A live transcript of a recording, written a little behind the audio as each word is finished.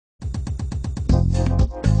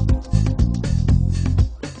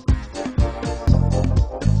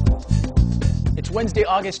It's Wednesday,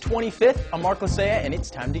 August 25th. I'm Mark Lasea, and it's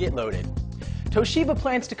time to get loaded. Toshiba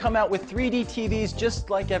plans to come out with 3D TVs just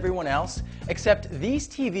like everyone else, except these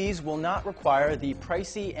TVs will not require the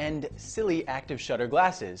pricey and silly active shutter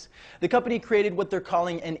glasses. The company created what they're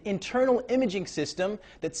calling an internal imaging system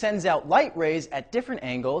that sends out light rays at different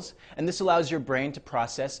angles, and this allows your brain to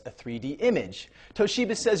process a 3D image.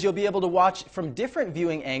 Toshiba says you'll be able to watch from different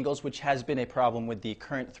viewing angles, which has been a problem with the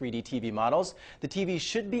current 3D TV models. The TV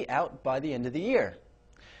should be out by the end of the year.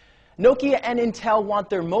 Nokia and Intel want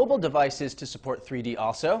their mobile devices to support 3D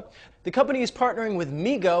also. The company is partnering with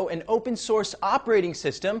MeeGo, an open-source operating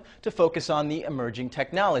system, to focus on the emerging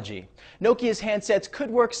technology. Nokia's handsets could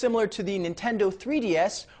work similar to the Nintendo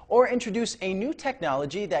 3DS or introduce a new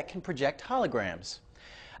technology that can project holograms.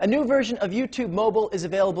 A new version of YouTube Mobile is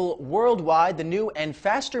available worldwide. The new and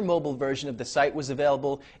faster mobile version of the site was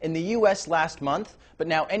available in the US last month, but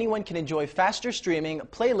now anyone can enjoy faster streaming,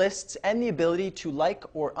 playlists, and the ability to like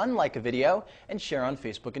or unlike a video and share on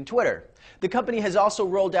Facebook and Twitter. The company has also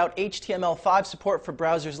rolled out HTML5 support for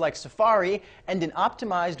browsers like Safari and an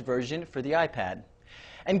optimized version for the iPad.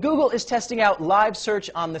 And Google is testing out live search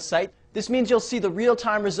on the site. This means you'll see the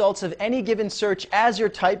real-time results of any given search as you're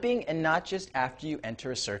typing and not just after you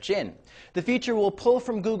enter a search in. The feature will pull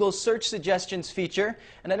from Google's search suggestions feature,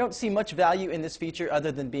 and I don't see much value in this feature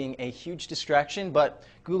other than being a huge distraction, but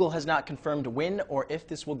Google has not confirmed when or if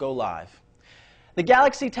this will go live. The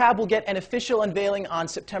Galaxy Tab will get an official unveiling on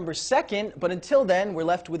September 2nd, but until then, we're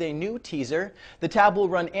left with a new teaser. The Tab will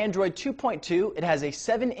run Android 2.2. It has a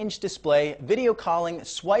 7-inch display, video calling,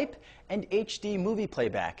 swipe, and HD movie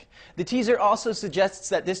playback. The teaser also suggests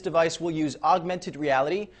that this device will use augmented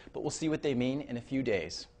reality, but we'll see what they mean in a few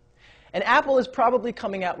days. And Apple is probably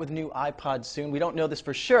coming out with new iPods soon. We don't know this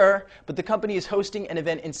for sure, but the company is hosting an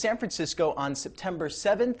event in San Francisco on September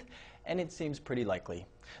 7th, and it seems pretty likely.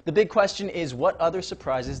 The big question is what other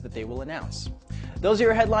surprises that they will announce. Those are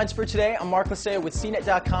your headlines for today. I'm Mark Lasea with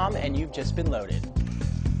CNET.com, and you've just been loaded.